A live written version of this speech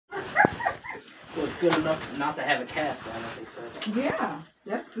good enough not to have a cast on it, they said. Yeah,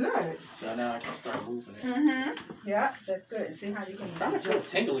 that's good. So now I can start moving it. Mm-hmm. Yeah, that's good. And see how you can... I'm trying to feel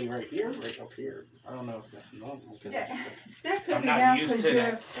tingly right here, right up here. I don't know if that's normal. Yeah, that could I'm be not down used to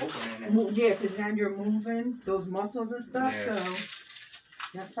because that opening it. yeah, because now you're moving those muscles and stuff, Yeah. so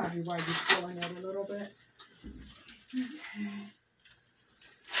that's probably why you're feeling it a little bit. Okay.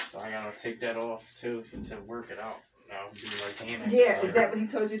 So I gotta take that off too to work it out. Now do like hand Yeah, exercise. is that what he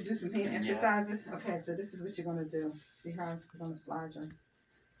told you to do, some hand Yeah. exercises? Okay, so this is what you're gonna do. See how you're gonna slide your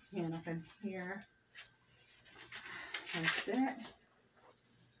hand up in here. Like that.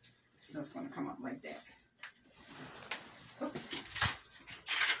 So it's gonna come up like that. Oops.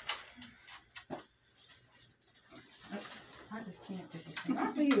 Oops. I just can't get this thing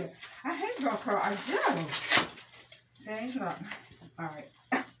off of here. I hate Velcro, I do. See, look. Alright.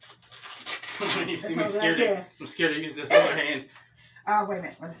 You see me Right scared there. I'm scared to use this other hand. Wait a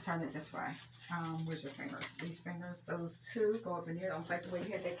minute. Let's turn it this way. Where's your fingers? These fingers, those two, go up in here. Almost like the way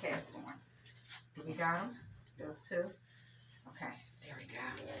you had that cast on. We got them? Those two? Okay. There we go.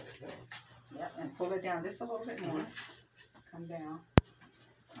 Yep. And pull it down just a little bit more. Come down.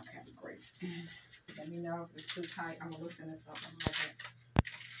 Okay. Great. Let me know if it's too tight. I'm going to loosen this up a little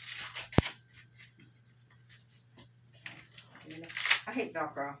bit. Okay. I hate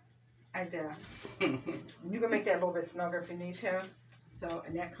Velcro. I do. You can make that a little bit snugger if you need to. So,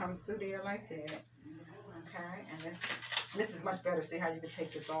 and that comes through there like that. Okay, and this is much better. See how you can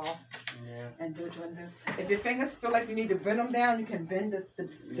take this off and do what you want to do. If your fingers feel like you need to bend them down, you can bend the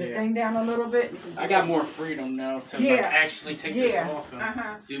thing down a little bit. I got more freedom now to like, actually take this off and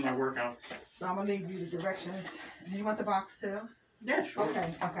do my workouts. So I'm going to leave you the directions. Do you want the box too? Yeah, sure.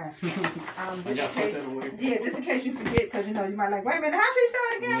 Okay. Just in case you forget, because you know you might like, wait a minute, how she say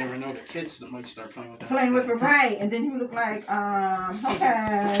it again? You never know, the kids might start playing with that. Playing with it, right? And then you look like, okay.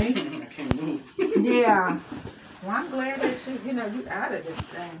 I can't move. Yeah. Well, I'm glad that you out of this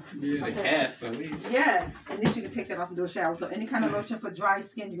thing. Yeah, the cast at least. Yes, and then you can take that off and do a shower. So any kind of lotion for dry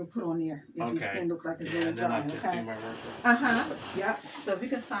skin you can put on there if your skin looks like it's really dry. Okay. Yep. So if you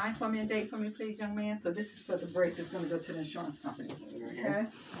can sign for me and date for me, please, young man. So this is for the brace. It's going to go to the insurance company. Okay.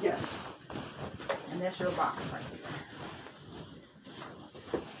 Yes. And that's your box right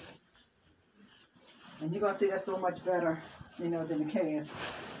there. And you're going to see that's so much better, than the cast.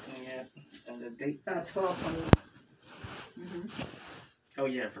 Yeah. And the date? 12/20. Oh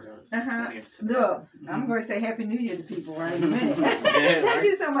yeah, I forgot. Look, I'm going to say Happy New Year to people right in a minute. Thank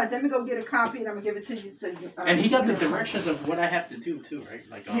you so much. Let me go get a copy and I'm going to give it to you. So you. And he got the directions of what I have to do too, right?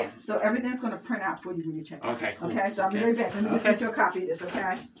 Like. Yeah. So everything's going to print out for you when you check. Okay. Cool. Okay. So I'll be right back. Let me just get you a copy of this.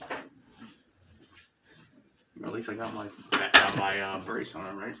 Okay. At least I got my brace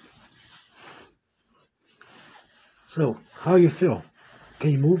on, right? So how you feel?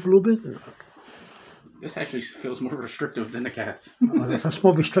 Can you move a little bit? This actually feels more restrictive than the cast. That's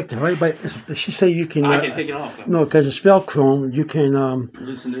more restrictive, right? But she say you can. I can take it off. Though. No, because it's Velcro. You can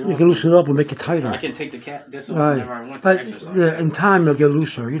loosen it. You can loosen it up and make it tighter. I can take this off whenever I want to exercise. Yeah, in time it'll get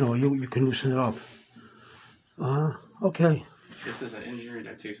looser. You can loosen it up. Okay. This is an injury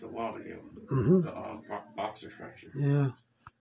that takes a while to heal. Mm-hmm. The boxer fracture. Yeah.